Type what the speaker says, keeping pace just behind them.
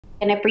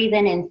Gonna breathe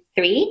in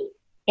 3,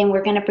 and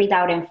we're gonna breathe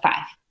out in 5.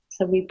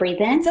 So we breathe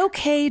in. It's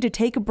okay to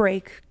take a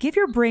break. Give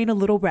your brain a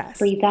little rest.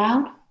 Breathe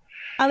out.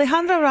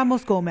 Alejandra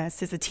Ramos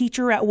Gomez is a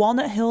teacher at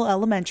Walnut Hill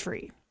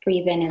Elementary.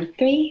 Breathe in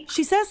 3.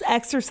 She says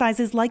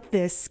exercises like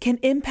this can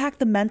impact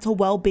the mental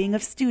well-being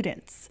of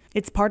students.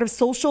 It's part of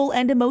social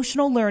and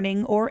emotional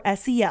learning, or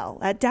SEL,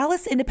 at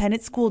Dallas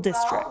Independent School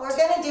District. We're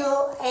going to do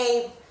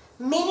a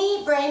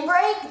mini brain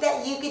break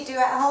that you could do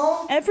at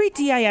home. Every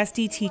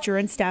DISD teacher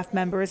and staff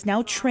member is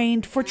now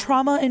trained for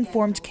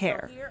trauma-informed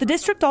care. The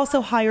district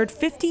also hired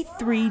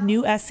 53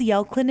 new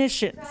SEL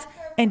clinicians,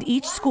 and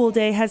each school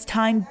day has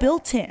time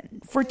built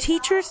in for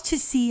teachers to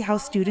see how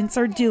students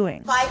are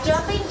doing. 5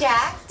 jumping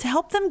jacks. To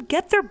help them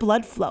get their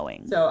blood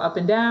flowing. So up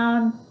and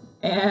down,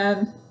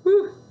 and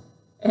whoo,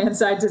 and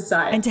side to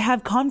side. And to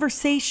have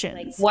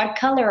conversations. Like, what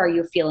color are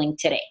you feeling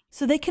today?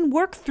 So they can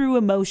work through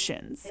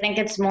emotions. I think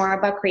it's more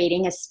about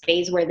creating a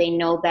space where they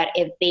know that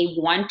if they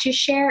want to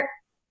share,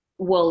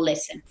 we'll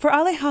listen. For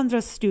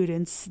Alejandra's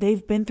students,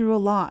 they've been through a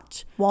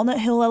lot. Walnut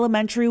Hill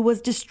Elementary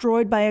was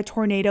destroyed by a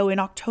tornado in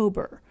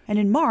October. And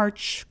in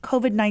March,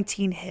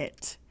 COVID-19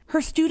 hit.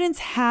 Her students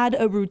had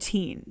a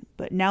routine,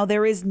 but now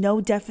there is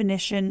no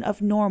definition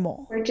of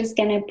normal. We're just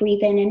going to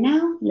breathe in and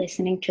out,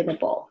 listening to the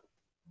bowl.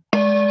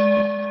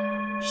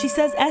 She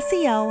says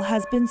SEL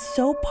has been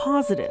so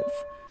positive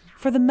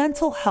for the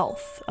mental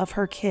health of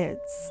her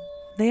kids.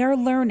 They are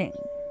learning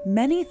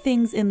many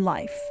things in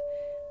life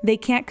they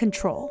can't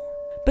control,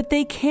 but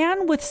they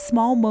can, with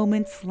small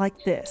moments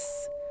like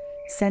this,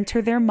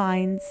 center their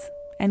minds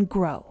and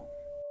grow.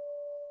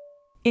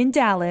 In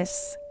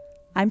Dallas,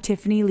 I'm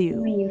Tiffany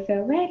Liu. When you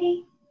feel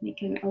ready, you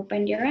can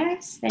open your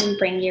eyes and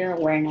bring your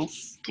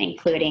awareness,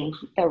 including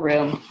the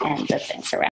room and the things around.